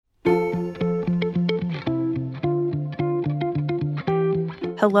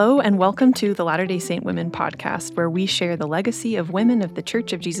Hello and welcome to the Latter-day Saint Women podcast, where we share the legacy of women of the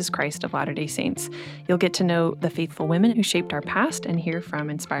Church of Jesus Christ of Latter-day Saints. You'll get to know the faithful women who shaped our past and hear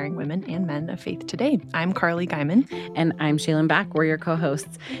from inspiring women and men of faith today. I'm Carly Guyman. And I'm Shaylin Back. We're your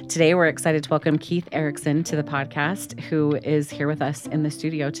co-hosts. Today, we're excited to welcome Keith Erickson to the podcast, who is here with us in the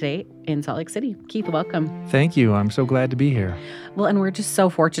studio today in Salt Lake City. Keith, welcome. Thank you. I'm so glad to be here. Well, and we're just so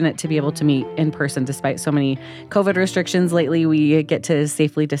fortunate to be able to meet in person despite so many COVID restrictions lately. We get to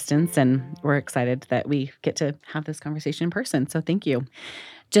safely distance, and we're excited that we get to have this conversation in person. So thank you.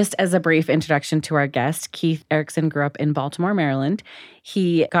 Just as a brief introduction to our guest, Keith Erickson grew up in Baltimore, Maryland.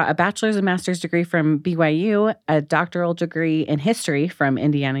 He got a bachelor's and master's degree from BYU, a doctoral degree in history from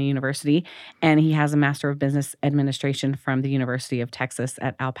Indiana University, and he has a Master of Business Administration from the University of Texas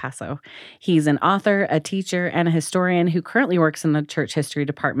at El Paso. He's an author, a teacher, and a historian who currently works in the church history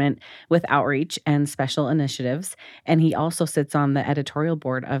department with outreach and special initiatives, and he also sits on the editorial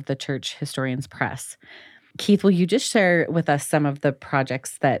board of the Church Historians Press. Keith, will you just share with us some of the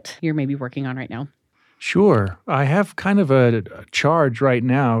projects that you're maybe working on right now? Sure. I have kind of a charge right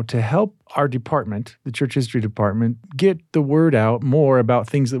now to help our department, the Church History Department, get the word out more about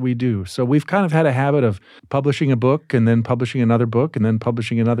things that we do. So we've kind of had a habit of publishing a book and then publishing another book and then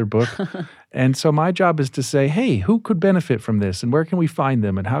publishing another book. And so my job is to say, hey, who could benefit from this and where can we find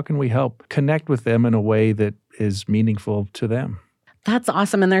them and how can we help connect with them in a way that is meaningful to them? That's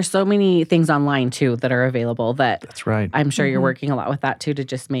awesome. And there's so many things online, too, that are available that That's right. I'm sure you're working a lot with that, too, to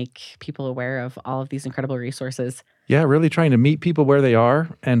just make people aware of all of these incredible resources. Yeah, really trying to meet people where they are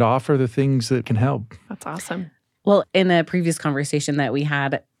and offer the things that can help. That's awesome. Well, in a previous conversation that we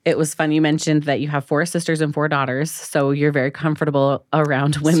had, it was fun. You mentioned that you have 4 sisters and 4 daughters, so you're very comfortable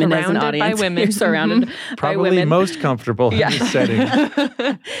around women as an audience. By women. You're surrounded by women. Probably most comfortable in this setting.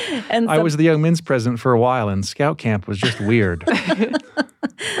 And I was the young men's president for a while, and scout camp was just weird.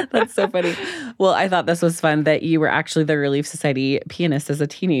 That's so funny. Well, I thought this was fun that you were actually the Relief Society pianist as a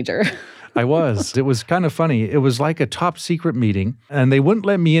teenager. I was. It was kind of funny. It was like a top secret meeting, and they wouldn't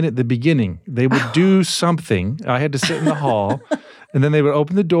let me in at the beginning. They would do something. I had to sit in the hall, and then they would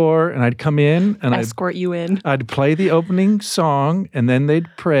open the door, and I'd come in, and Escort you in. I'd play the opening song, and then they'd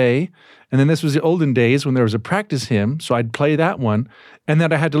pray. And then this was the olden days when there was a practice hymn, so I'd play that one, and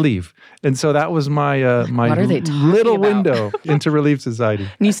then I had to leave. And so that was my my little window into Relief Society.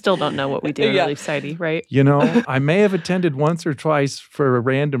 And you still don't know what we do in Relief Society, right? You know, I may have attended once or twice for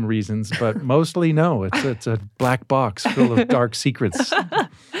random reasons, but mostly no. It's a black box full of dark secrets.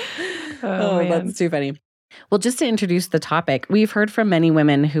 Oh, that's too funny. Well, just to introduce the topic, we've heard from many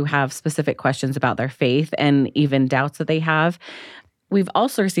women who have specific questions about their faith and even doubts that they have. We've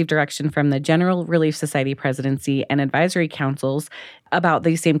also received direction from the General Relief Society Presidency and Advisory Councils about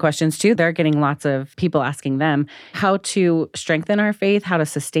these same questions, too. They're getting lots of people asking them how to strengthen our faith, how to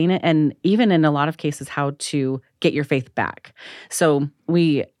sustain it, and even in a lot of cases, how to get your faith back. So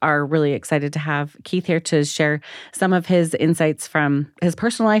we are really excited to have Keith here to share some of his insights from his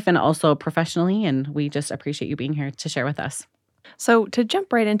personal life and also professionally, and we just appreciate you being here to share with us. So to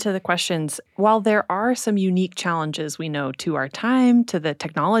jump right into the questions, while there are some unique challenges we know to our time, to the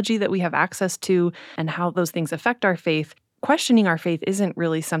technology that we have access to, and how those things affect our faith, questioning our faith isn't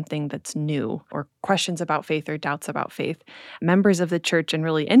really something that's new, or questions about faith or doubts about faith. Members of the church and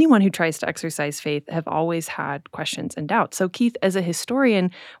really anyone who tries to exercise faith have always had questions and doubts. So Keith, as a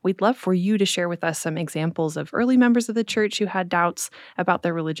historian, we'd love for you to share with us some examples of early members of the church who had doubts about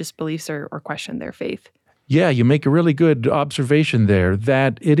their religious beliefs or questioned their faith. Yeah, you make a really good observation there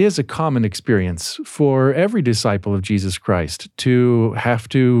that it is a common experience for every disciple of Jesus Christ to have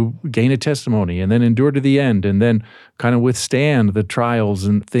to gain a testimony and then endure to the end and then kind of withstand the trials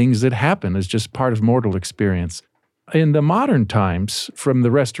and things that happen as just part of mortal experience. In the modern times, from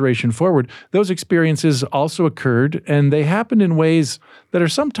the Restoration forward, those experiences also occurred, and they happened in ways that are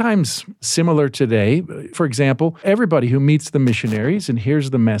sometimes similar today. For example, everybody who meets the missionaries and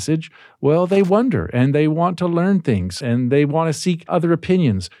hears the message, well, they wonder, and they want to learn things, and they want to seek other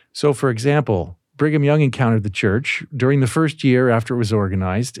opinions. So, for example, Brigham Young encountered the church during the first year after it was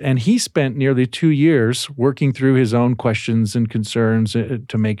organized, and he spent nearly 2 years working through his own questions and concerns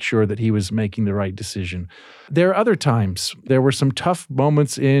to make sure that he was making the right decision. There are other times. There were some tough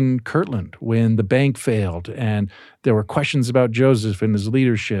moments in Kirtland when the bank failed, and there were questions about Joseph and his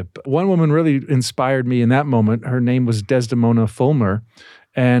leadership. One woman really inspired me in that moment. Her name was Desdemona Fulmer,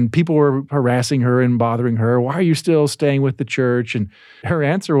 and people were harassing her and bothering her. Why are you still staying with the church? And her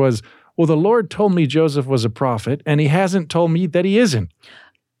answer was, well, the Lord told me Joseph was a prophet, and he hasn't told me that he isn't.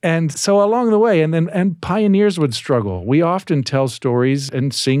 And so along the way, and pioneers would struggle. We often tell stories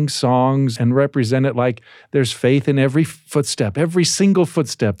and sing songs and represent it like there's faith in every footstep, every single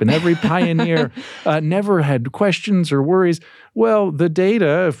footstep, and every pioneer never had questions or worries. Well, the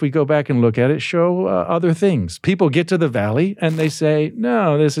data, if we go back and look at it, show other things. People get to the valley and they say,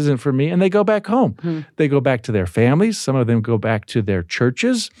 no, this isn't for me. And they go back home. They go back to their families. Some of them go back to their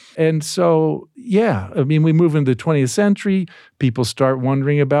churches. And so, we move into the 20th century. People start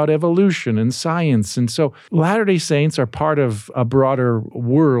wondering about evolution and science. And so Latter-day Saints are part of a broader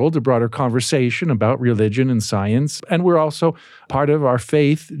world, a broader conversation about religion and science. And we're also part of our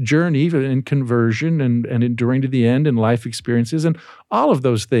faith journey in conversion and enduring to the end and life experiences. And all of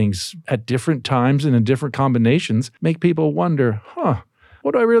those things at different times and in different combinations make people wonder,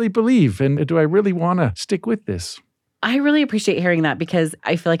 what do I really believe? And do I really want to stick with this? I really appreciate hearing that because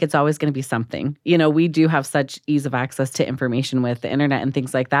I feel like it's always going to be something. We do have such ease of access to information with the internet and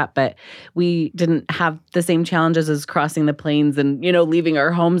things like that, but we didn't have the same challenges as crossing the plains and, leaving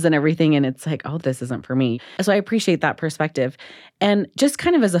our homes and everything. And it's like, oh, this isn't for me. So I appreciate that perspective. And just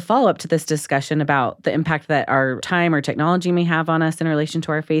kind of as a follow-up to this discussion about the impact that our time or technology may have on us in relation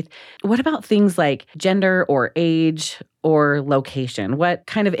to our faith, what about things like gender or age or location? What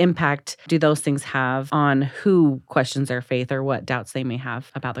kind of impact do those things have on who questions their faith or what doubts they may have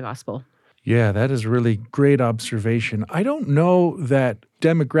about the gospel? Yeah, that is really great observation. I don't know that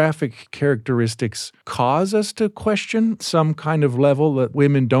demographic characteristics cause us to question some kind of level that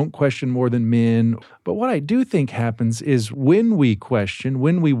women don't question more than men. But what I do think happens is when we question,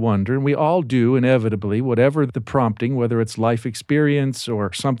 when we wonder, and we all do inevitably, whatever the prompting, whether it's life experience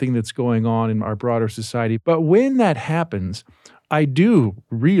or something that's going on in our broader society. But when that happens, I do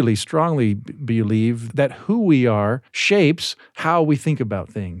really strongly believe that who we are shapes how we think about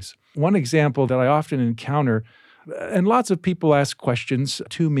things. One example that I often encounter, and lots of people ask questions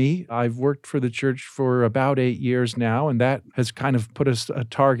to me. I've worked for the church for about 8 years now, and that has kind of put a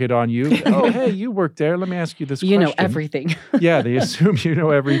target on you. Oh, hey, you work there. Let me ask you this question. You know everything. Yeah, they assume you know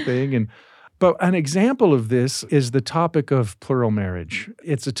everything. But an example of this is the topic of plural marriage.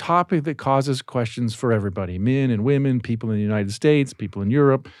 It's a topic that causes questions for everybody, men and women, people in the United States, people in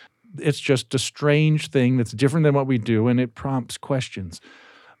Europe. It's just a strange thing that's different than what we do, and it prompts questions.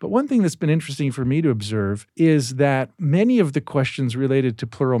 But one thing that's been interesting for me to observe is that many of the questions related to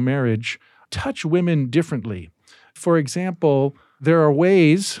plural marriage touch women differently. For example, there are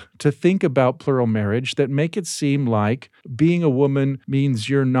ways to think about plural marriage that make it seem like being a woman means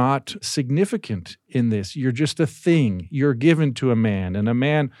you're not significant in this. You're just a thing. You're given to a man, and a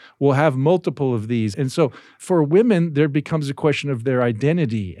man will have multiple of these. And so for women, there becomes a question of their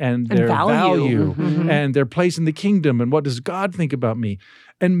identity and their value and their place in the kingdom, and what does God think about me?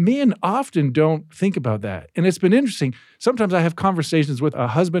 And men often don't think about that. And it's been interesting. Sometimes I have conversations with a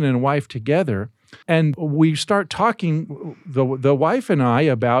husband and wife together, and we start talking, the wife and I,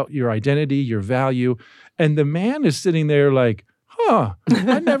 about your identity, your value, and the man is sitting there like, I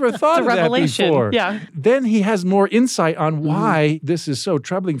never thought of that before. Yeah. Then he has more insight on why this is so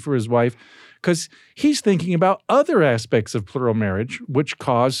troubling for his wife, because he's thinking about other aspects of plural marriage, which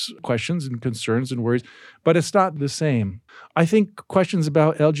cause questions and concerns and worries, but it's not the same. I think questions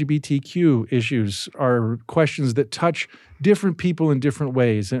about LGBTQ issues are questions that touch different people in different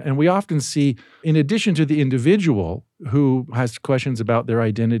ways. And we often see, in addition to the individual who has questions about their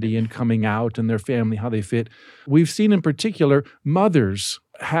identity and coming out and their family, how they fit, we've seen in particular mothers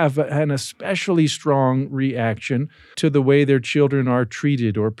have an especially strong reaction to the way their children are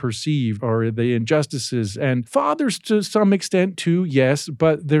treated or perceived or the injustices. And fathers to some extent too, yes,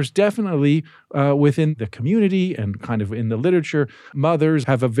 but there's definitely within the community and kind of in the literature, mothers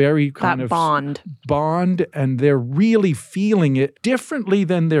have a very kind of bond, and they're really feeling it differently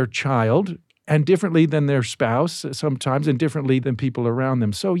than their child and differently than their spouse sometimes and differently than people around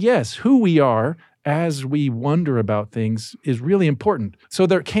them. So yes, who we are as we wonder about things is really important. So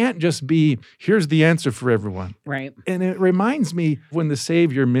there can't just be, here's the answer for everyone. Right. And it reminds me when the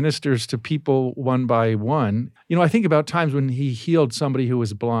Savior ministers to people one by one, I think about times when he healed somebody who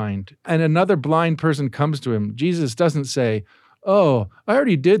was blind and another blind person comes to him. Jesus doesn't say, oh, I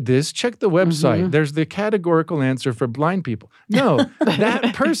already did this. Check the website. There's the categorical answer for blind people. No,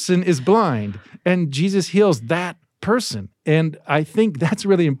 that person is blind and Jesus heals that person. And I think that's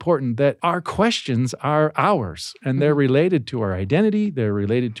really important, that our questions are ours and they're related to our identity. They're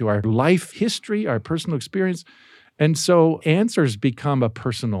related to our life history, our personal experience. And so answers become a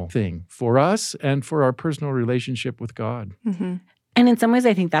personal thing for us and for our personal relationship with God. And in some ways,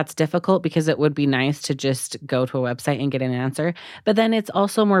 I think that's difficult because it would be nice to just go to a website and get an answer. But then it's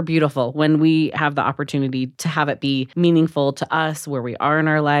also more beautiful when we have the opportunity to have it be meaningful to us, where we are in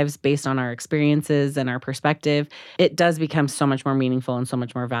our lives based on our experiences and our perspective. It does become so much more meaningful and so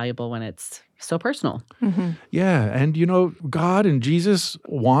much more valuable when it's so personal. Mm-hmm. Yeah. And God and Jesus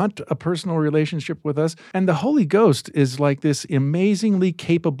want a personal relationship with us. And the Holy Ghost is like this amazingly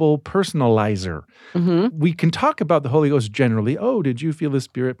capable personalizer. Mm-hmm. We can talk about the Holy Ghost generally. Oh, did you feel the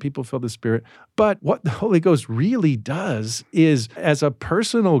Spirit? People feel the Spirit. But what the Holy Ghost really does is, as a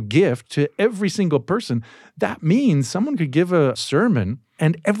personal gift to every single person, that means someone could give a sermon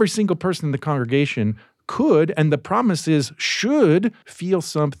and every single person in the congregation could, and the promise is should, feel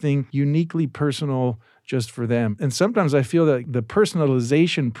something uniquely personal just for them. And sometimes I feel that the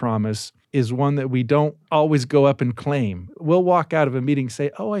personalization promise is one that we don't always go up and claim. We'll walk out of a meeting and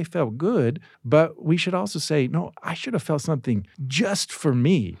say, oh, I felt good. But we should also say, no, I should have felt something just for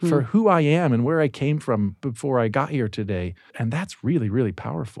me, for who I am and where I came from before I got here today. And that's really, really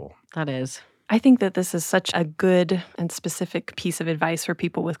powerful. That is. I think that this is such a good and specific piece of advice for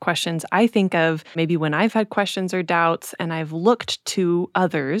people with questions. I think of maybe when I've had questions or doubts and I've looked to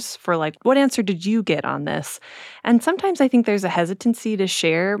others for like, what answer did you get on this? And sometimes I think there's a hesitancy to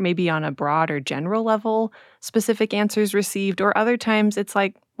share maybe on a broad or general level specific answers received, or other times it's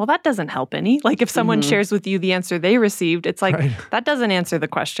like, well, that doesn't help any. Like if someone shares with you the answer they received, it's like, that doesn't answer the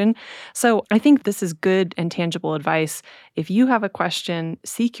question. So I think this is good and tangible advice. If you have a question,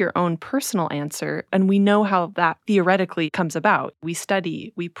 seek your own personal answer. And we know how that theoretically comes about. We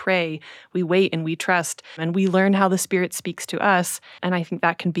study, we pray, we wait, and we trust, and we learn how the Spirit speaks to us. And I think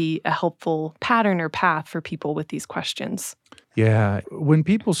that can be a helpful pattern or path for people with these questions. Yeah. When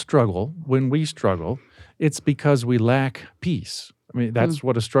people struggle, when we struggle, it's because we lack peace. I mean, that's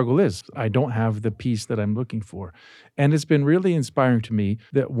what a struggle is. I don't have the peace that I'm looking for. And it's been really inspiring to me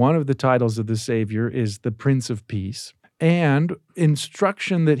that one of the titles of the Savior is the Prince of Peace. And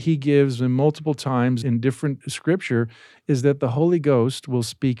instruction that he gives in multiple times in different scripture is that the Holy Ghost will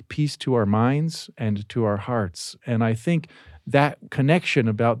speak peace to our minds and to our hearts. And I think that connection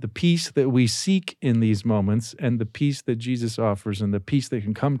about the peace that we seek in these moments and the peace that Jesus offers and the peace that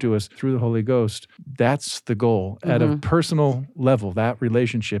can come to us through the Holy Ghost, that's the goal. At a personal level, that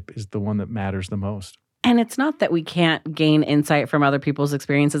relationship is the one that matters the most. And it's not that we can't gain insight from other people's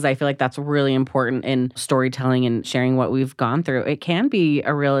experiences. I feel like that's really important in storytelling and sharing what we've gone through. It can be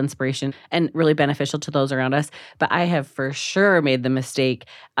a real inspiration and really beneficial to those around us. But I have for sure made the mistake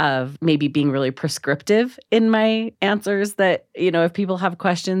of maybe being really prescriptive in my answers that, if people have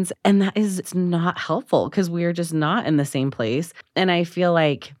questions, and that is it's not helpful because we are just not in the same place. And I feel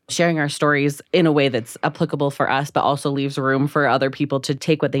like sharing our stories in a way that's applicable for us, but also leaves room for other people to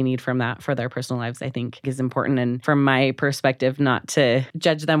take what they need from that for their personal lives, I think is important. And from my perspective, not to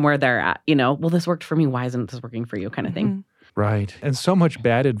judge them where they're at, well, this worked for me. Why isn't this working for you kind of thing? Right. And so much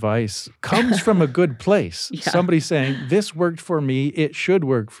bad advice comes from a good place. Somebody saying, this worked for me, it should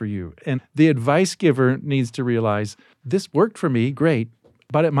work for you. And the advice giver needs to realize, this worked for me, great,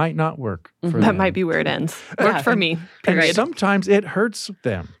 but it might not work for them. That might be where it ends. Worked for me. And sometimes it hurts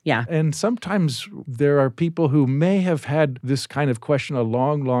them. Yeah. And sometimes there are people who may have had this kind of question a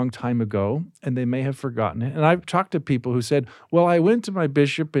long, long time ago, and they may have forgotten it. And I've talked to people who said, well, I went to my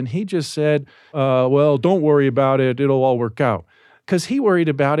bishop and he just said, well, don't worry about it. It'll all work out. Because he worried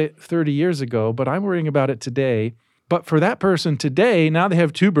about it 30 years ago, but I'm worrying about it today. But for that person today, now they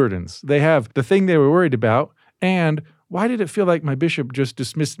have two burdens. They have the thing they were worried about, and why did it feel like my bishop just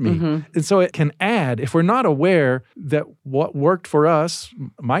dismissed me? And so it can add, if we're not aware that what worked for us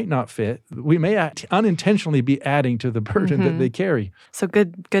might not fit, we may unintentionally be adding to the burden that they carry. So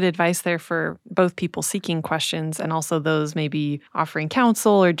good advice there for both people seeking questions and also those maybe offering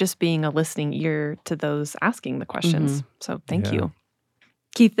counsel or just being a listening ear to those asking the questions. So thank you.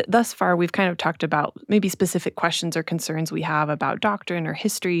 Keith, thus far, we've kind of talked about maybe specific questions or concerns we have about doctrine or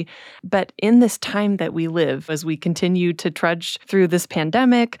history. But in this time that we live, as we continue to trudge through this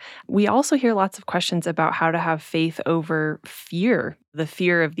pandemic, we also hear lots of questions about how to have faith over fear, the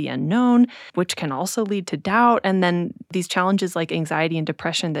fear of the unknown, which can also lead to doubt. And then these challenges like anxiety and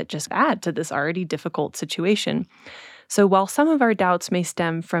depression that just add to this already difficult situation. So while some of our doubts may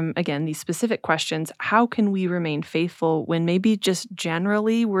stem from, again, these specific questions, how can we remain faithful when maybe just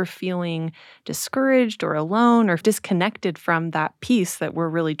generally we're feeling discouraged or alone or disconnected from that peace that we're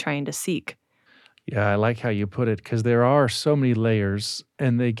really trying to seek? Yeah, I like how you put it, because there are so many layers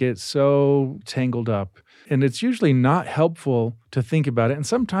and they get so tangled up. And it's usually not helpful to think about it. And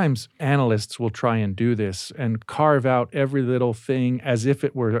sometimes analysts will try and do this and carve out every little thing as if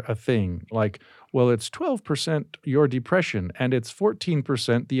it were a thing. Like, well, it's 12% your depression, and it's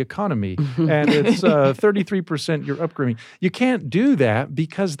 14% the economy, and it's 33% your upbringing. You can't do that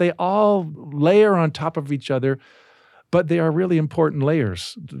because they all layer on top of each other, but they are really important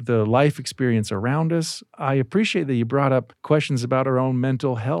layers. The life experience around us. I appreciate that you brought up questions about our own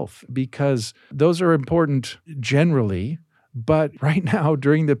mental health, because those are important generally. But right now,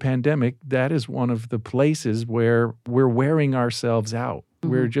 during the pandemic, that is one of the places where we're wearing ourselves out.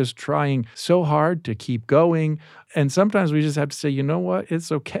 We're just trying so hard to keep going. And sometimes we just have to say, you know what?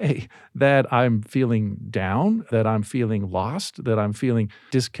 It's okay that I'm feeling down, that I'm feeling lost, that I'm feeling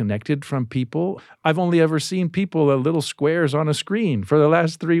disconnected from people. I've only ever seen people as little squares on a screen for the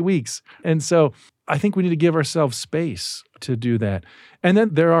last 3 weeks. And so I think we need to give ourselves space to do that. And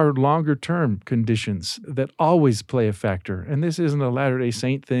then there are longer term conditions that always play a factor. And this isn't a Latter-day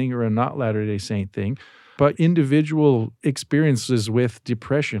Saint thing or a not Latter-day Saint thing, but individual experiences with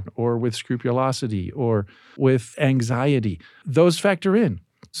depression or with scrupulosity or with anxiety, those factor in.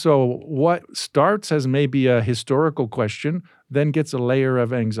 So what starts as maybe a historical question then gets a layer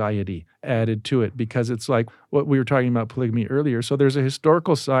of anxiety added to it, because it's like what we were talking about polygamy earlier. So there's a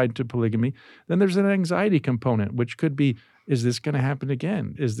historical side to polygamy. Then there's an anxiety component, which could be, is this going to happen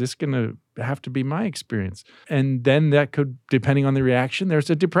again? Is this going to have to be my experience? And then that could, depending on the reaction, there's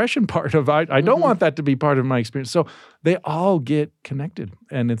a depression part of, I don't want that to be part of my experience. So they all get connected.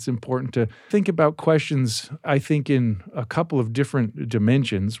 And it's important to think about questions, I think, in a couple of different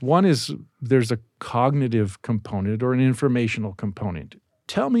dimensions. One is there's a cognitive component or an informational component.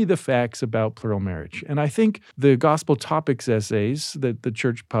 Tell me the facts about plural marriage. And I think the Gospel Topics essays that the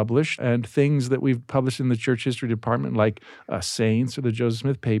church published and things that we've published in the church history department, like Saints or the Joseph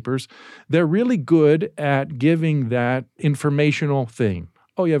Smith Papers, they're really good at giving that informational thing.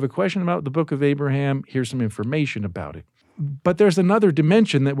 Oh, you have a question about the book of Abraham? Here's some information about it. But there's another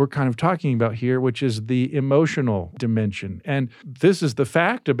dimension that we're kind of talking about here, which is the emotional dimension. And this is the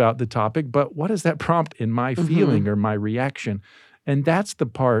fact about the topic, but what does that prompt in my feeling or my reaction? And that's the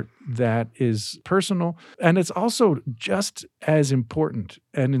part that is personal. And it's also just as important,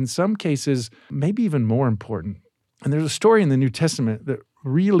 and in some cases, maybe even more important. And there's a story in the New Testament that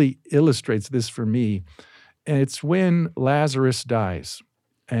really illustrates this for me. And it's when Lazarus dies.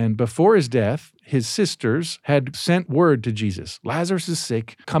 And before his death, his sisters had sent word to Jesus, Lazarus is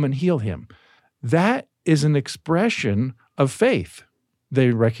sick, come and heal him. That is an expression of faith.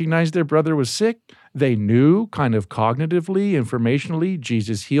 They recognized their brother was sick. They knew kind of cognitively, informationally,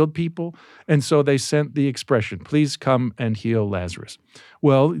 Jesus healed people. And so they sent the expression, please come and heal Lazarus.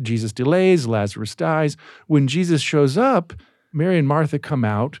 Well, Jesus delays, Lazarus dies. When Jesus shows up, Mary and Martha come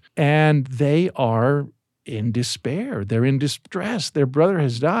out and they are in despair. They're in distress. Their brother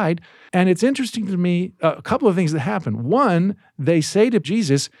has died. And it's interesting to me, a couple of things that happen. One, they say to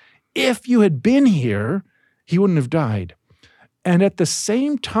Jesus, if you had been here, he wouldn't have died. And at the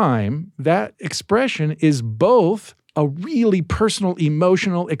same time, that expression is both a really personal,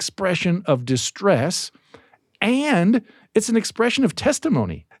 emotional expression of distress, and it's an expression of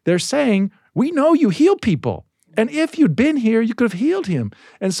testimony. They're saying, we know you heal people. And if you'd been here, you could have healed him.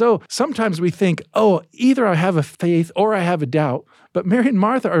 And so sometimes we think, oh, either I have a faith or I have a doubt. But Mary and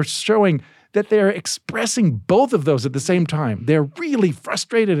Martha are showing that they're expressing both of those at the same time. They're really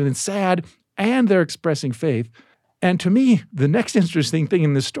frustrated and sad, and they're expressing faith. And to me, the next interesting thing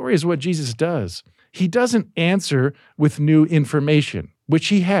in this story is what Jesus does. He doesn't answer with new information, which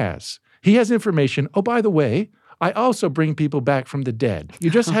he has. He has information. Oh, by the way, I also bring people back from the dead.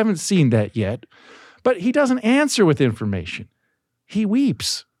 You just haven't seen that yet. But he doesn't answer with information. He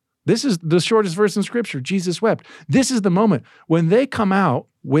weeps. This is the shortest verse in Scripture. Jesus wept. This is the moment when they come out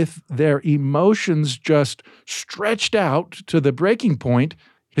with their emotions just stretched out to the breaking point.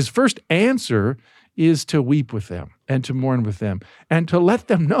 His first answer is to weep with them and to mourn with them and to let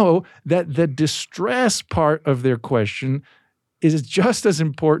them know that the distress part of their question is just as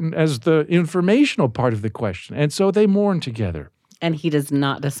important as the informational part of the question. And so they mourn together. And he does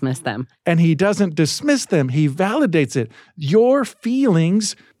not dismiss them. And he doesn't dismiss them. He validates it. Your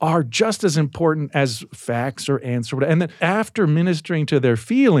feelings are just as important as facts or answers. And then after ministering to their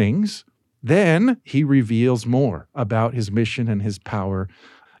feelings, then he reveals more about his mission and his power.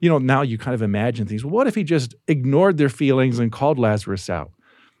 You know, now you kind of imagine things. Well, what if he just ignored their feelings and called Lazarus out?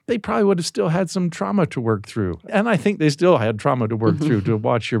 They probably would have still had some trauma to work through. And I think they still had trauma to work through to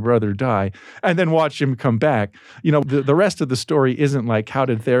watch your brother die and then watch him come back. You know, the rest of the story isn't like, how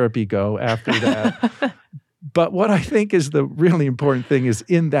did therapy go after that? But what I think is the really important thing is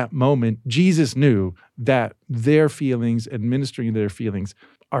in that moment, Jesus knew that their feelings and ministering to their feelings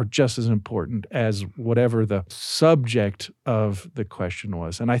are just as important as whatever the subject of the question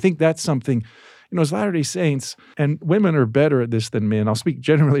was. And I think that's something, As Latter-day Saints, and women are better at this than men, I'll speak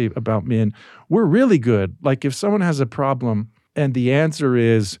generally about men, we're really good. Like if someone has a problem and the answer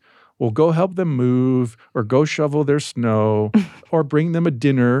is, well, go help them move or go shovel their snow or bring them a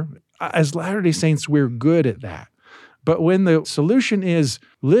dinner. As Latter-day Saints, we're good at that. But when the solution is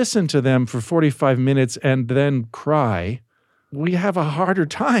listen to them for 45 minutes and then cry, we have a harder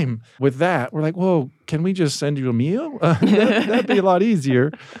time with that. We're like, well, can we just send you a meal? That'd be a lot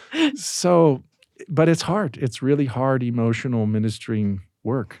easier. So, but it's hard. It's really hard emotional ministering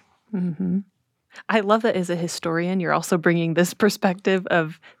work. Mm-hmm. I love that as a historian, you're also bringing this perspective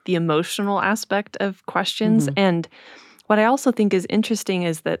of the emotional aspect of questions. Mm-hmm. And what I also think is interesting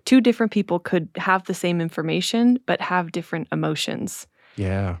is that two different people could have the same information, but have different emotions.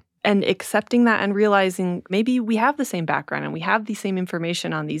 Yeah. And accepting that and realizing maybe we have the same background and we have the same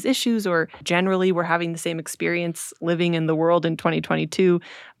information on these issues, or generally we're having the same experience living in the world in 2022,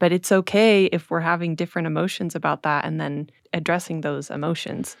 but it's okay if we're having different emotions about that and then addressing those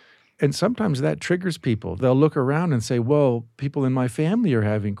emotions. And sometimes that triggers people. They'll look around and say, well, people in my family are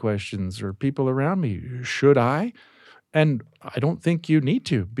having questions, or people around me, should I? And I don't think you need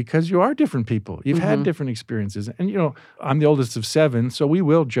to, because you are different people. You've had different experiences. And, I'm the oldest of 7, so we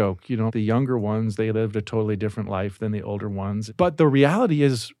will joke, the younger ones, they lived a totally different life than the older ones. But the reality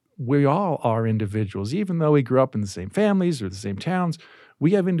is we all are individuals. Even though we grew up in the same families or the same towns,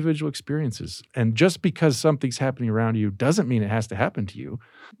 we have individual experiences. And just because something's happening around you doesn't mean it has to happen to you.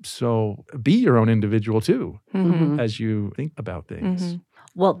 So be your own individual too, as you think about things. Mm-hmm.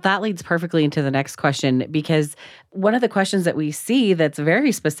 Well, that leads perfectly into the next question, because one of the questions that we see that's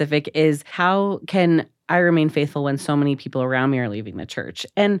very specific is, how can I remain faithful when so many people around me are leaving the church?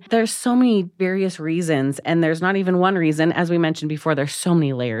 And there's so many various reasons, and there's not even one reason. As we mentioned before, there's so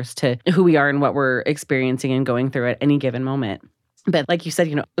many layers to who we are and what we're experiencing and going through at any given moment. But like you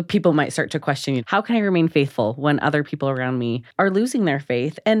said, people might start to question, how can I remain faithful when other people around me are losing their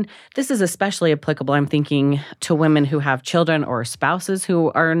faith? And this is especially applicable, I'm thinking, to women who have children or spouses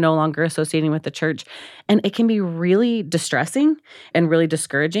who are no longer associating with the church. And it can be really distressing and really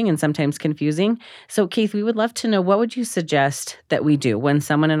discouraging and sometimes confusing. So Keith, we would love to know, what would you suggest that we do when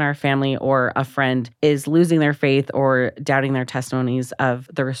someone in our family or a friend is losing their faith or doubting their testimonies of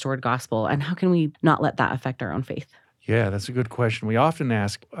the restored gospel? And how can we not let that affect our own faith? Yeah, that's a good question. We often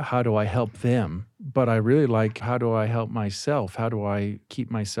ask, how do I help them? But I really like, how do I help myself? How do I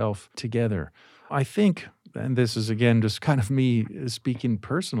keep myself together? I think, and this is again just kind of me speaking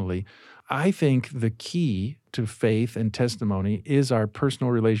personally, I think the key to faith and testimony is our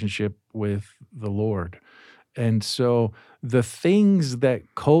personal relationship with the Lord. And so the things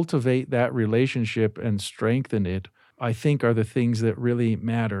that cultivate that relationship and strengthen it, I think, are the things that really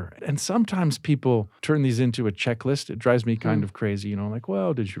matter. And sometimes people turn these into a checklist. It drives me kind of crazy, like,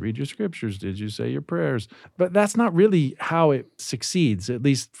 well, did you read your scriptures? Did you say your prayers? But that's not really how it succeeds, at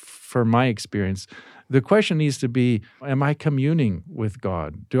least for my experience. The question needs to be, am I communing with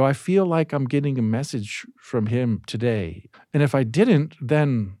God? Do I feel like I'm getting a message from Him today? And if I didn't,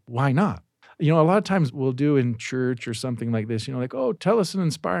 then why not? A lot of times we'll do in church or something like this, like, oh, tell us an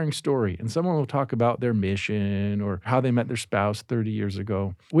inspiring story. And someone will talk about their mission or how they met their spouse 30 years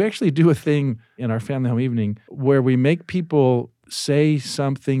ago. We actually do a thing in our family home evening where we make people say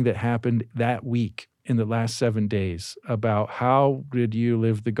something that happened that week in the last 7 days about how did you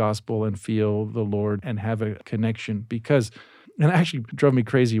live the gospel and feel the Lord and have a connection. Because and it actually drove me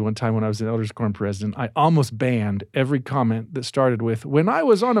crazy one time when I was an Elders Quorum president. I almost banned every comment that started with, when I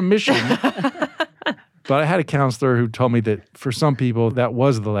was on a mission. But I had a counselor who told me that for some people, that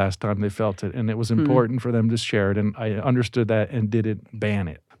was the last time they felt it, and it was important for them to share it, and I understood that and didn't ban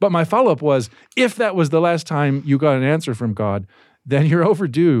it. But my follow-up was, if that was the last time you got an answer from God, then you're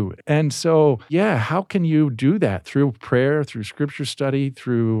overdue. And so, how can you do that? Through prayer, through scripture study,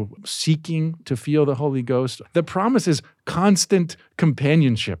 through seeking to feel the Holy Ghost. The promise is constant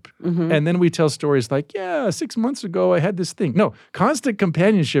companionship. And then we tell stories like, 6 months ago I had this thing. No, constant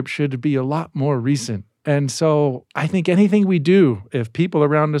companionship should be a lot more recent. And so I think anything we do, if people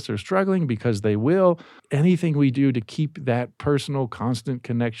around us are struggling, because they will, anything we do to keep that personal, constant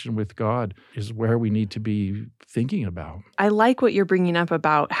connection with God is where we need to be thinking about. I like what you're bringing up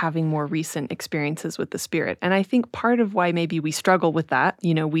about having more recent experiences with the Spirit. And I think part of why maybe we struggle with that,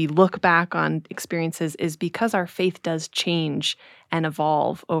 we look back on experiences, is because our faith does change and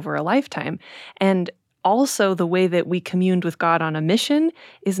evolve over a lifetime. And also the way that we communed with God on a mission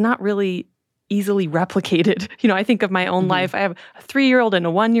is not really easily replicated. I think of my own life. I have a 3-year-old and a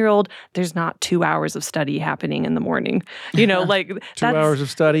 1-year-old. There's not 2 hours of study happening in the morning. Like 2 hours of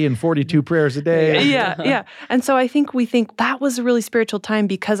study and 42 prayers a day. Yeah. And so we think that was a really spiritual time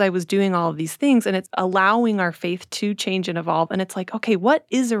because I was doing all of these things, and it's allowing our faith to change and evolve. And it's like, okay, what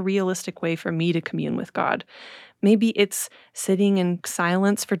is a realistic way for me to commune with God? Maybe it's sitting in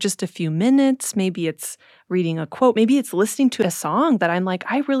silence for just a few minutes. Maybe it's reading a quote. Maybe it's listening to a song that I'm like,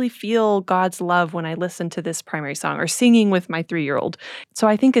 I really feel God's love when I listen to this primary song, or singing with my 3-year-old. So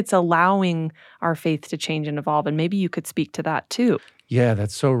I think it's allowing our faith to change and evolve. And maybe you could speak to that too. Yeah,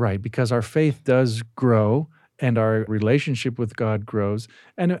 that's so right, because our faith does grow and our relationship with God grows.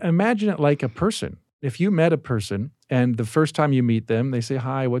 And imagine it like a person. If you met a person and the first time you meet them, they say,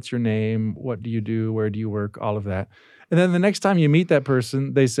 hi, what's your name? What do you do? Where do you work? All of that. And then the next time you meet that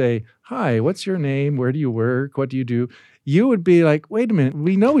person, they say, hi, what's your name? Where do you work? What do you do? You would be like, wait a minute,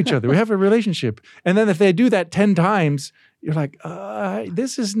 we know each other. We have a relationship. And then if they do that 10 times, you're like,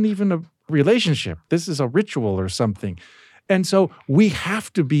 this isn't even a relationship. This is a ritual or something. And so we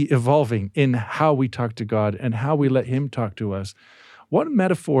have to be evolving in how we talk to God and how we let Him talk to us. One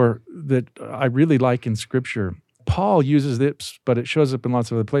metaphor that I really like in Scripture, Paul uses this, but it shows up in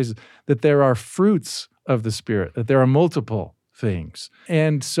lots of other places, that there are fruits of the Spirit, that there are multiple things.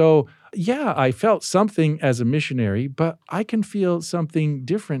 And so, yeah, I felt something as a missionary, but I can feel something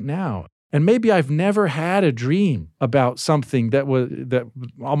different now. And maybe I've never had a dream about something that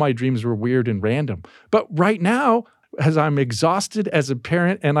all my dreams were weird and random. But right now, as I'm exhausted as a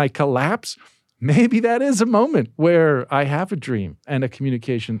parent and I collapse, maybe that is a moment where I have a dream and a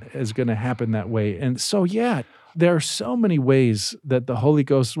communication is going to happen that way. And so, yeah, there are so many ways that the Holy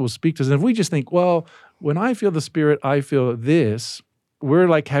Ghost will speak to us. And if we just think, well, when I feel the Spirit, I feel this, we're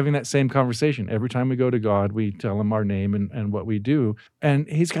like having that same conversation. Every time we go to God, we tell Him our name and what we do. And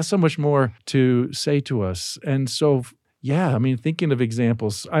He's got so much more to say to us. And so, yeah, I mean, thinking of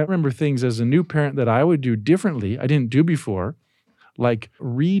examples, I remember things as a new parent that I would do differently, I didn't do before, like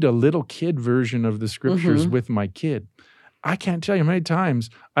read a little kid version of the Scriptures with my kid. I can't tell you how many times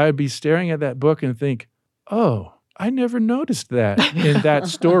I would be staring at that book and think, oh, I never noticed that in that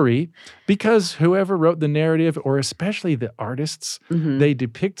story, because whoever wrote the narrative, or especially the artists, they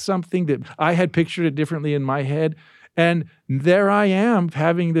depict something that I had pictured it differently in my head. And there I am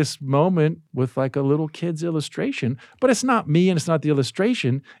having this moment with like a little kid's illustration, but it's not me and it's not the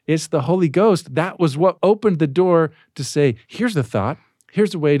illustration, it's the Holy Ghost. That was what opened the door to say, here's the thought,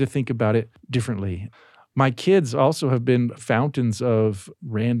 here's a way to think about it differently. My kids also have been fountains of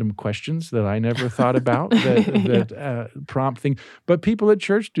random questions that I never thought about that prompt things. But people at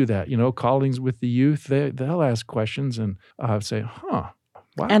church do that, callings with the youth, they'll ask questions and say, wow.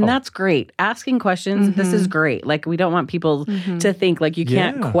 And that's great. Asking questions, this is great. Like, we don't want people to think like you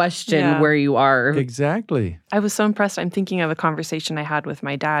can't question where you are. Exactly. I was so impressed. I'm thinking of a conversation I had with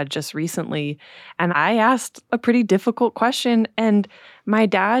my dad just recently, and I asked a pretty difficult question, and my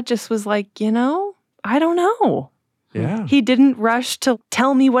dad just was like, I don't know. Yeah. He didn't rush to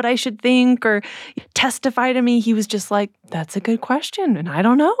tell me what I should think or testify to me. He was just like, that's a good question, and I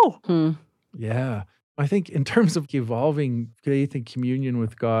don't know. Yeah. I think in terms of evolving faith and communion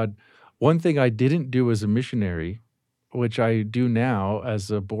with God, one thing I didn't do as a missionary, which I do now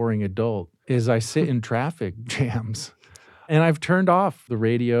as a boring adult, is I sit in traffic jams. And I've turned off the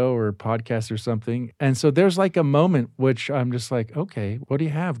radio or podcast or something. And so there's like a moment which I'm just like, okay, what do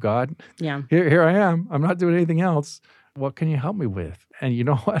you have, God? Yeah. Here I am. I'm not doing anything else. What can you help me with? And you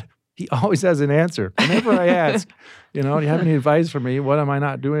know what? He always has an answer. Whenever I ask, do you have any advice for me? What am I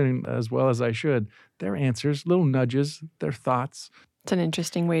not doing as well as I should? They're answers, little nudges, they're thoughts. It's an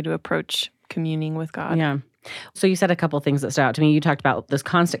interesting way to approach communing with God. Yeah. So you said a couple of things that stood out to me. You talked about this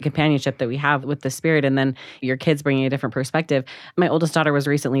constant companionship that we have with the Spirit, and then your kids bringing a different perspective. My oldest daughter was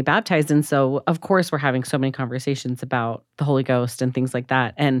recently baptized, and so, of course, we're having so many conversations about the Holy Ghost and things like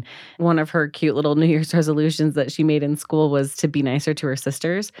that. And one of her cute little New Year's resolutions that she made in school was to be nicer to her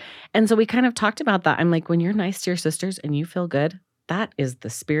sisters. And so we kind of talked about that. I'm like, when you're nice to your sisters and you feel good, that is the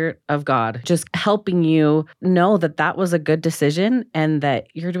Spirit of God just helping you know that that was a good decision and that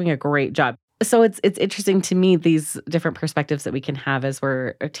you're doing a great job. So it's interesting to me, these different perspectives that we can have as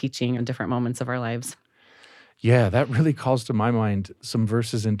we're teaching in different moments of our lives. Yeah, that really calls to my mind some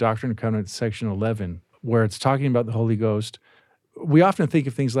verses in Doctrine and Covenants, section 11, where it's talking about the Holy Ghost. We often think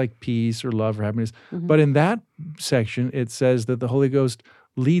of things like peace or love or happiness, but in that section, it says that the Holy Ghost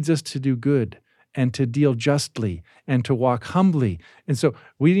leads us to do good and to deal justly and to walk humbly. And so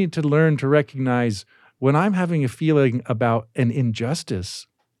we need to learn to recognize when I'm having a feeling about an injustice,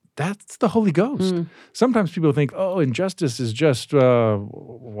 That's the Holy Ghost. Sometimes people think, oh, injustice is just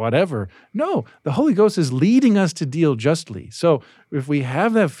whatever. No, the Holy Ghost is leading us to deal justly. So if we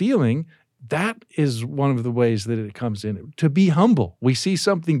have that feeling, that is one of the ways that it comes in. To be humble. We see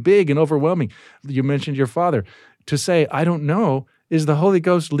something big and overwhelming. You mentioned your father. To say, I don't know, is the Holy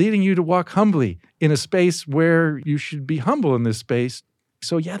Ghost leading you to walk humbly in a space where you should be humble in this space.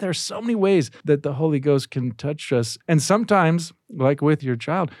 So yeah, there's so many ways that the Holy Ghost can touch us. And sometimes, like with your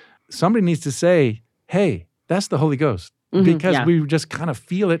child, somebody needs to say, hey, that's the Holy Ghost. Because we just kind of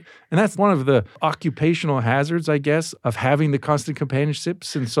feel it. And that's one of the occupational hazards, I guess, of having the constant companionship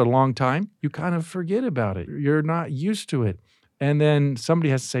since a long time. You kind of forget about it. You're not used to it. And then somebody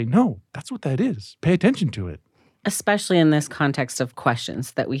has to say, no, that's what that is. Pay attention to it. Especially in this context of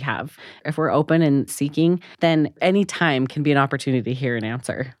questions that we have. If we're open and seeking, then any time can be an opportunity to hear an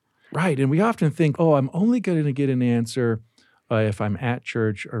answer. Right. And we often think, oh, I'm only going to get an answer if I'm at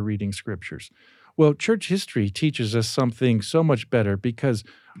church or reading scriptures. Well, church history teaches us something so much better, because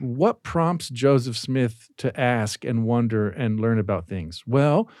what prompts Joseph Smith to ask and wonder and learn about things?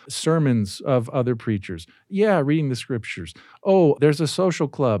 Well, sermons of other preachers. Yeah, reading the scriptures. Oh, there's a social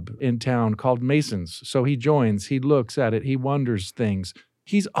club in town called Masons. So he joins, he looks at it, he wonders things.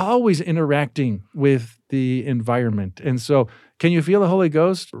 He's always interacting with the environment. And so can you feel the Holy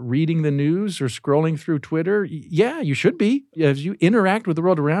Ghost reading the news or scrolling through Twitter? Yeah, you should be. As you interact with the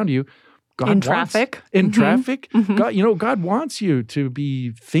world around you, God traffic. God wants you to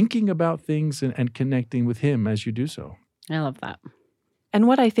be thinking about things and connecting with Him as you do so. I love that. And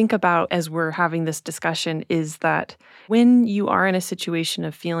what I think about as we're having this discussion is that when you are in a situation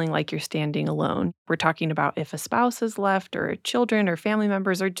of feeling like you're standing alone, we're talking about if a spouse is left or children or family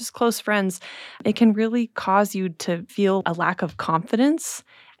members or just close friends, it can really cause you to feel a lack of confidence.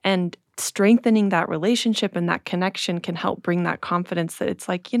 And strengthening that relationship and that connection can help bring that confidence that it's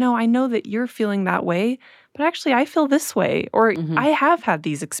like, I know that you're feeling that way, but actually I feel this way, or I have had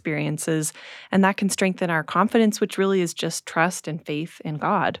these experiences, and that can strengthen our confidence, which really is just trust and faith in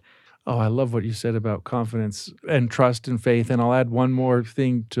God. Oh, I love what you said about confidence and trust and faith. And I'll add one more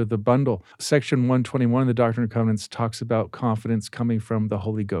thing to the bundle. Section 121 of the Doctrine and Covenants talks about confidence coming from the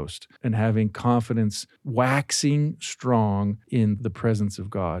Holy Ghost and having confidence waxing strong in the presence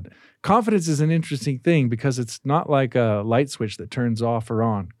of God. Confidence is an interesting thing because it's not like a light switch that turns off or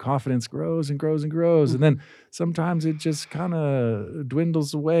on. Confidence grows and grows and grows. And then sometimes it just kind of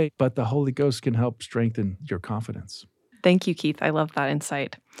dwindles away. But the Holy Ghost can help strengthen your confidence. Thank you, Keith. I love that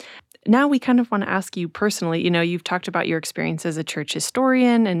insight. Now we kind of want to ask you personally, you've talked about your experience as a church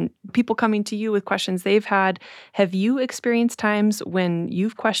historian and people coming to you with questions they've had. Have you experienced times when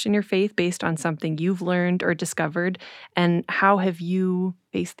you've questioned your faith based on something you've learned or discovered? And how have you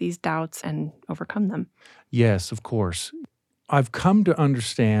faced these doubts and overcome them? Yes, of course. I've come to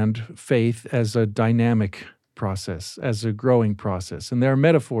understand faith as a dynamic process, as a growing process. And there are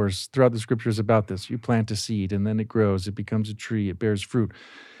metaphors throughout the scriptures about this. You plant a seed and then it grows, it becomes a tree, it bears fruit.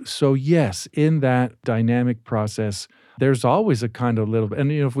 So yes, in that dynamic process, there's always a kind of little bit,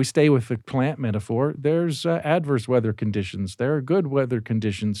 and if we stay with the plant metaphor, there's adverse weather conditions. There are good weather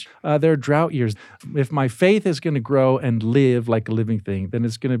conditions. There are drought years. If my faith is going to grow and live like a living thing, then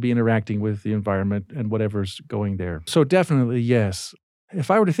it's going to be interacting with the environment and whatever's going there. So definitely, yes. If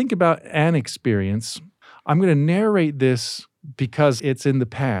I were to think about an experience, I'm going to narrate this because it's in the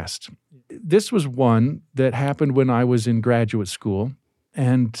past. This was one that happened when I was in graduate school.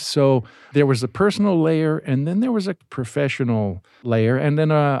 And so there was a personal layer, and then there was a professional layer, and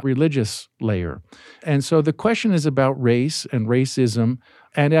then a religious layer. And so the question is about race and racism.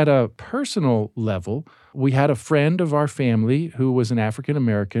 And at a personal level, we had a friend of our family who was an African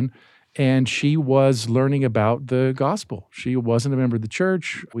American, and she was learning about the gospel. She wasn't a member of the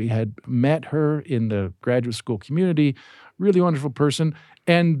church. We had met her in the graduate school community, really wonderful person.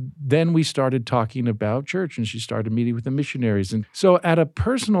 And then we started talking about church, and she started meeting with the missionaries. And so at a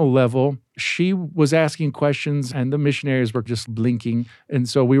personal level, she was asking questions, and the missionaries were just blinking. And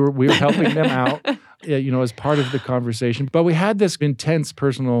so we were helping them out, as part of the conversation. But we had this intense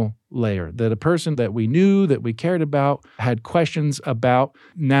personal layer that a person that we knew, that we cared about, had questions about.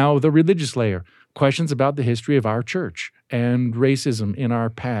 Now the religious layer, questions about the history of our church and racism in our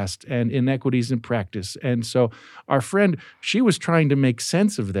past and inequities in practice. And so our friend, she was trying to make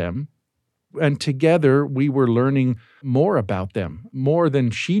sense of them. And together we were learning more about them, more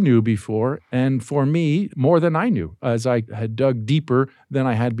than she knew before. And for me, more than I knew, as I had dug deeper than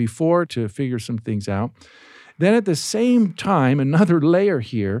I had before to figure some things out. Then at the same time, another layer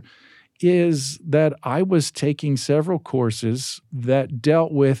here is that I was taking several courses that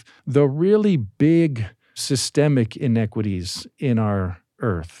dealt with the really big systemic inequities in our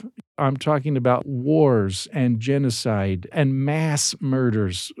earth. I'm talking about wars and genocide and mass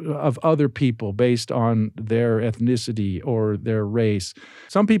murders of other people based on their ethnicity or their race.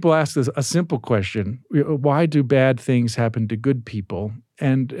 Some people ask this a simple question: why do bad things happen to good people?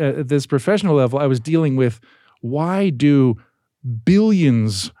 And at this professional level, I was dealing with, why do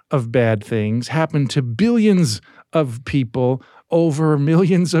billions of bad things happen to billions of people over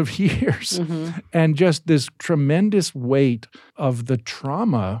millions of years? And just this tremendous weight of the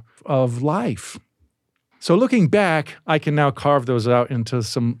trauma of life. So looking back, I can now carve those out into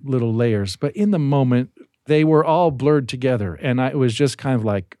some little layers. But in the moment, they were all blurred together. And it was just kind of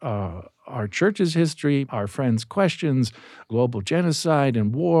like our church's history, our friends' questions, global genocide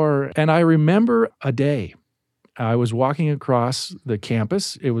and war. And I remember a day. I was walking across the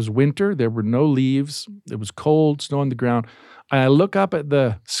campus. It was winter. There were no leaves. It was cold, snow on the ground. And I look up at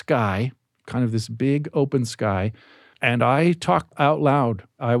the sky, kind of this big open sky, and I talked out loud.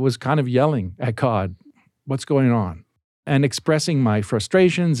 I was kind of yelling at God, what's going on? And expressing my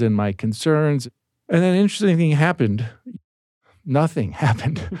frustrations and my concerns. And then an interesting thing happened. Nothing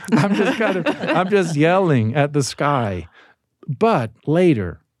happened. I'm just yelling at the sky. But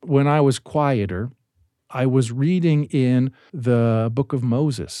later, when I was quieter, I was reading in the book of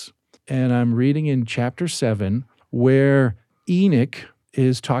Moses. And I'm reading in chapter 7, where Enoch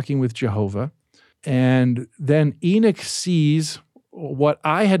is talking with Jehovah. And then Enoch sees what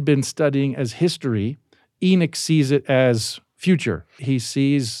I had been studying as history. Enoch sees it as future. He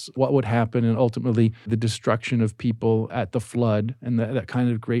sees what would happen and ultimately the destruction of people at the flood and that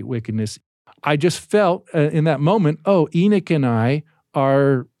kind of great wickedness. I just felt in that moment, Enoch and I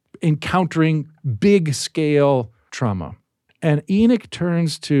are encountering big-scale trauma. And Enoch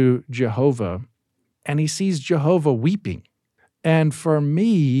turns to Jehovah, and he sees Jehovah weeping. And for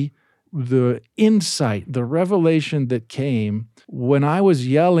me, the insight, the revelation that came when I was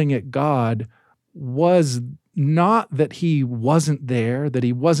yelling at God was not that he wasn't there, that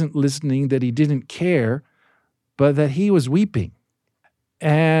he wasn't listening, that he didn't care, but that he was weeping.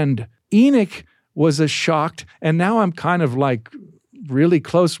 And Enoch was shocked, and now I'm kind of like really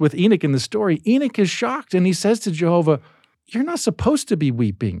close with Enoch in the story. Enoch is shocked, and he says to Jehovah, you're not supposed to be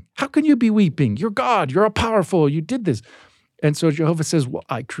weeping. How can you be weeping? You're God. You're all powerful. You did this. And so Jehovah says, well,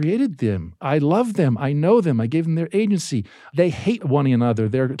 I created them. I love them. I know them. I gave them their agency. They hate one another.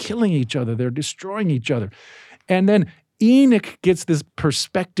 They're killing each other. They're destroying each other. And then Enoch gets this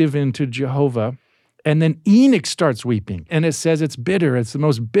perspective into Jehovah, and then Enoch starts weeping. And it says it's bitter. It's the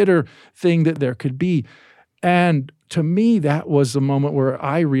most bitter thing that there could be. And to me, that was the moment where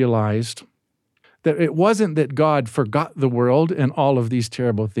I realized that it wasn't that God forgot the world and all of these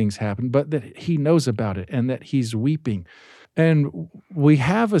terrible things happened, but that he knows about it and that he's weeping. And we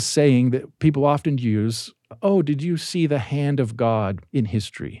have a saying that people often use, did you see the hand of God in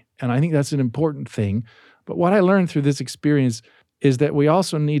history? And I think that's an important thing. But what I learned through this experience is that we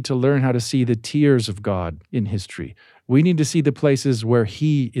also need to learn how to see the tears of God in history. We need to see the places where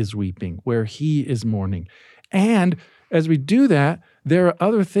he is weeping, where he is mourning. And as we do that, there are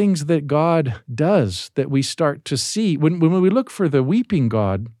other things that God does that we start to see. When we look for the weeping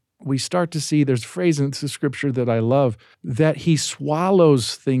God, we start to see, there's a phrase in the scripture that I love, that he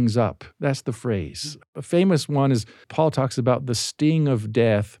swallows things up. That's the phrase. A famous one is Paul talks about the sting of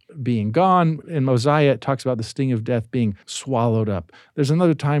death being gone. In Mosiah, it talks about the sting of death being swallowed up. There's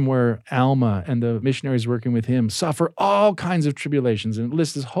another time where Alma and the missionaries working with him suffer all kinds of tribulations, and it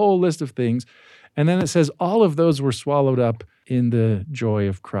lists this whole list of things. And then it says all of those were swallowed up in the joy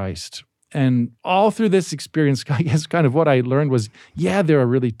of Christ. And all through this experience, I guess kind of what I learned was, there are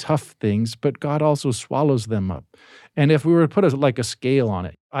really tough things, but God also swallows them up. And if we were to put a scale on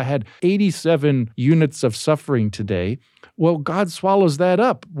it, I had 87 units of suffering today. Well, God swallows that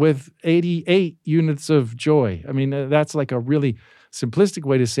up with 88 units of joy. I mean, that's like a really simplistic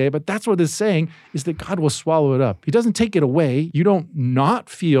way to say it, but that's what it's saying, is that God will swallow it up. He doesn't take it away. You don't not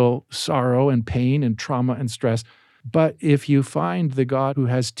feel sorrow and pain and trauma and stress. But if you find the God who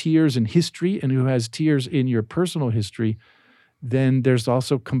has tears in history and who has tears in your personal history, then there's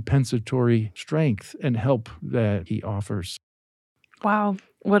also compensatory strength and help that he offers. Wow,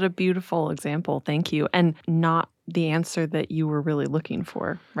 what a beautiful example. Thank you. And not the answer that you were really looking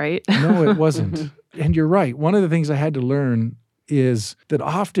for, right? No, it wasn't. And you're right. One of the things I had to learn is that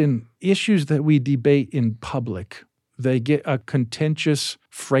often issues that we debate in public, they get a contentious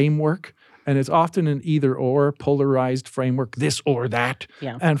framework. And it's often an either-or, polarized framework, this or that.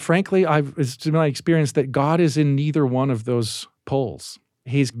 Yeah. And frankly, it's my experience that God is in neither one of those poles.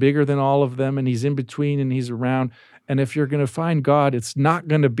 He's bigger than all of them, and he's in between, and he's around. And if you're going to find God, it's not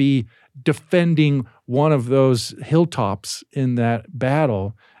going to be defending one of those hilltops in that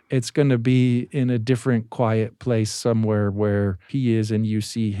battle. It's going to be in a different quiet place somewhere where he is and you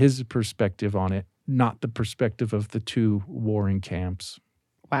see his perspective on it, not the perspective of the two warring camps.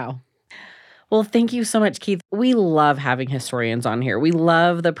 Wow. Well, thank you so much, Keith. We love having historians on here. We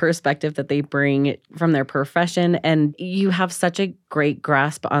love the perspective that they bring from their profession. And you have such a great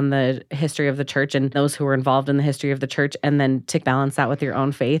grasp on the history of the church and those who were involved in the history of the church. And then to balance that with your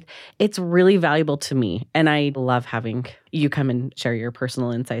own faith, it's really valuable to me. And I love having you come and share your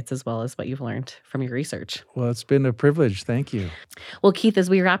personal insights as well as what you've learned from your research. Well, it's been a privilege. Thank you. Well, Keith, as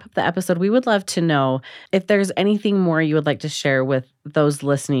we wrap up the episode, we would love to know if there's anything more you would like to share with those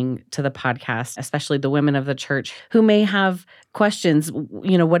listening to the podcast, especially the women of the church who may have questions.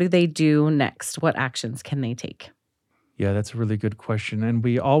 What do they do next? What actions can they take? Yeah, that's a really good question. And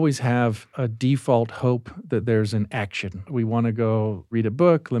we always have a default hope that there's an action. We want to go read a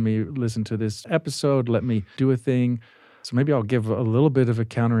book. Let me listen to this episode. Let me do a thing. So maybe I'll give a little bit of a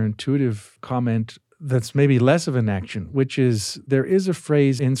counterintuitive comment that's maybe less of an action, which is there is a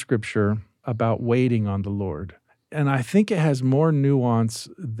phrase in Scripture about waiting on the Lord. And I think it has more nuance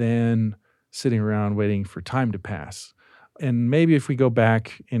than sitting around waiting for time to pass. And maybe if we go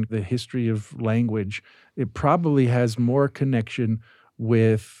back in the history of language, it probably has more connection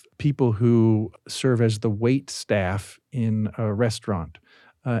with people who serve as the wait staff in a restaurant.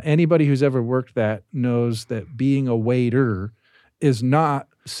 Anybody who's ever worked that knows that being a waiter is not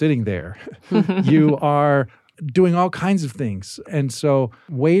sitting there. You are doing all kinds of things. And so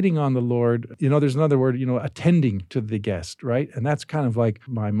waiting on the Lord, there's another word, attending to the guest, right? And that's kind of like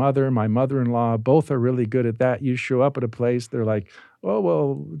my mother, my mother-in-law, both are really good at that. You show up at a place, they're like, oh,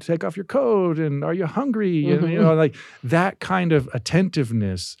 well, take off your coat, and are you hungry? Mm-hmm. And, like that kind of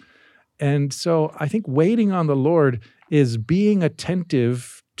attentiveness. And so I think waiting on the Lord is being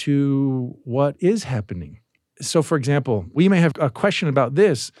attentive to what is happening. So, for example, we may have a question about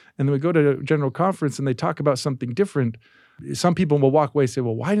this, and then we go to a general conference and they talk about something different. Some people will walk away and say,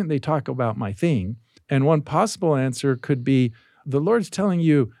 well, why didn't they talk about my thing? And one possible answer could be, the Lord's telling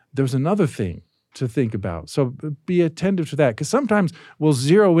you there's another thing to think about. So be attentive to that, because sometimes we'll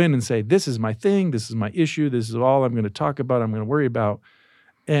zero in and say, this is my thing, this is my issue, this is all I'm going to talk about, I'm going to worry about.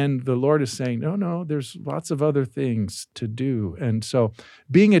 And the Lord is saying, no, there's lots of other things to do. And so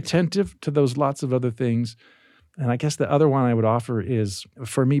being attentive to those lots of other things. And I guess the other one I would offer is,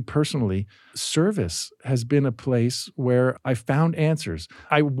 for me personally, service has been a place where I found answers.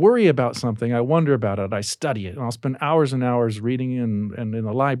 I worry about something, I wonder about it, I study it, and I'll spend hours and hours reading and in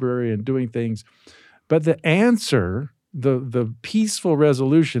the library and doing things. But the answer, the peaceful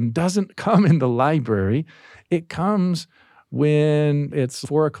resolution doesn't come in the library. It comes when it's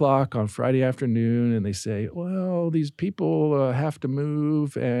 4:00 on Friday afternoon and they say, well, these people have to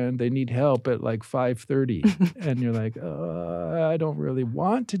move and they need help at like 5:30. And you're like, I don't really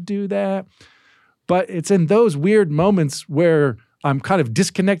want to do that. But it's in those weird moments where I'm kind of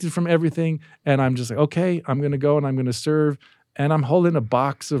disconnected from everything and I'm just like, okay, I'm going to go and I'm going to serve. And I'm holding a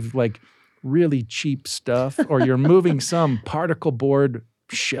box of like really cheap stuff, or you're moving some particle board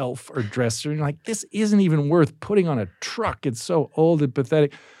shelf or dresser, and you're like, this isn't even worth putting on a truck. It's so old and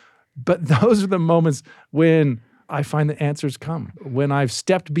pathetic. But those are the moments when I find the answers come, when I've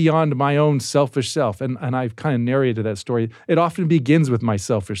stepped beyond my own selfish self. And I've kind of narrated that story. It often begins with my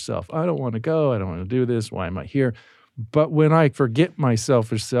selfish self. I don't want to go. I don't want to do this. Why am I here? But when I forget my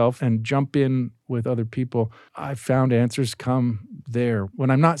selfish self and jump in with other people, I've found answers come there when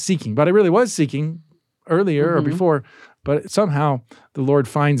I'm not seeking. But I really was seeking earlier or before. But somehow the Lord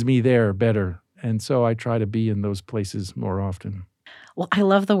finds me there better. And so I try to be in those places more often. Well, I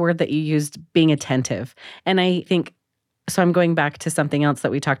love the word that you used, being attentive. And I think, so I'm going back to something else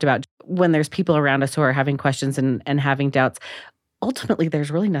that we talked about. When there's people around us who are having questions and having doubts, ultimately there's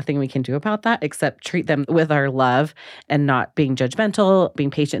really nothing we can do about that except treat them with our love and not being judgmental,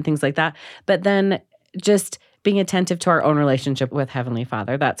 being patient, things like that. But then just being attentive to our own relationship with Heavenly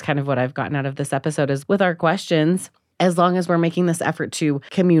Father. That's kind of what I've gotten out of this episode, is with our questions, as long as we're making this effort to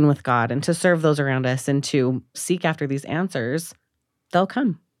commune with God and to serve those around us and to seek after these answers, they'll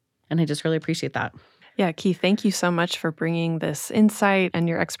come. And I just really appreciate that. Yeah, Keith, thank you so much for bringing this insight and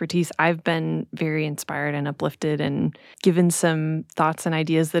your expertise. I've been very inspired and uplifted and given some thoughts and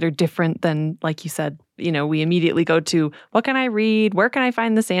ideas that are different than, like you said, we immediately go to, what can I read? Where can I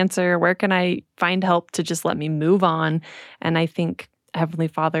find this answer? Where can I find help to just let me move on? And I think Heavenly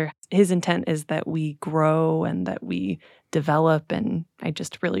Father, his intent is that we grow and that we develop. And I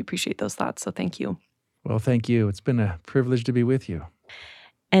just really appreciate those thoughts. So thank you. Well, thank you. It's been a privilege to be with you.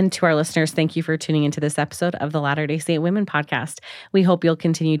 And to our listeners, thank you for tuning into this episode of the Latter-day Saint Women podcast. We hope you'll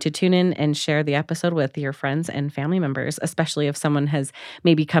continue to tune in and share the episode with your friends and family members, especially if someone has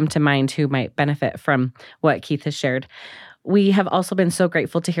maybe come to mind who might benefit from what Keith has shared. We have also been so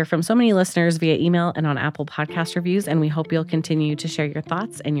grateful to hear from so many listeners via email and on Apple Podcast reviews, and we hope you'll continue to share your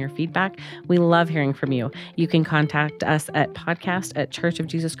thoughts and your feedback. We love hearing from you. You can contact us at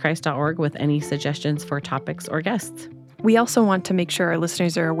podcast@churchofjesuschrist.org with any suggestions for topics or guests. We also want to make sure our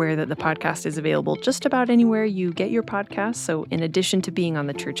listeners are aware that the podcast is available just about anywhere you get your podcasts. So in addition to being on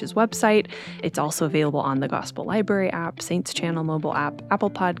the church's website, it's also available on the Gospel Library app, Saints Channel mobile app,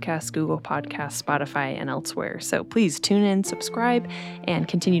 Apple Podcasts, Google Podcasts, Spotify, and elsewhere. So please tune in, subscribe, and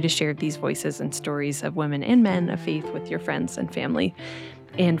continue to share these voices and stories of women and men of faith with your friends and family.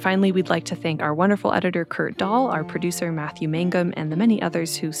 And finally, we'd like to thank our wonderful editor, Kurt Dahl, our producer, Matthew Mangum, and the many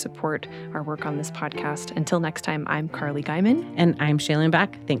others who support our work on this podcast. Until next time, I'm Carly Guyman. And I'm Shaylin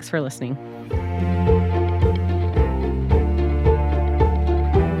Back. Thanks for listening.